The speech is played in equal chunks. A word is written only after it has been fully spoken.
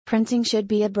Printing should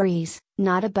be a breeze,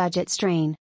 not a budget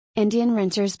strain. Indian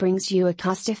Renters brings you a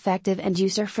cost-effective and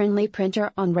user-friendly printer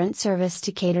on rent service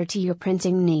to cater to your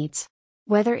printing needs.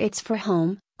 Whether it's for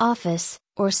home, office,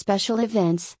 or special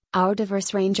events, our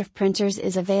diverse range of printers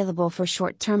is available for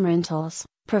short-term rentals,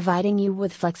 providing you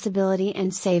with flexibility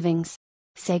and savings.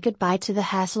 Say goodbye to the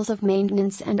hassles of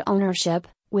maintenance and ownership.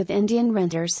 With Indian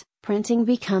Renters, printing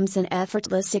becomes an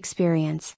effortless experience.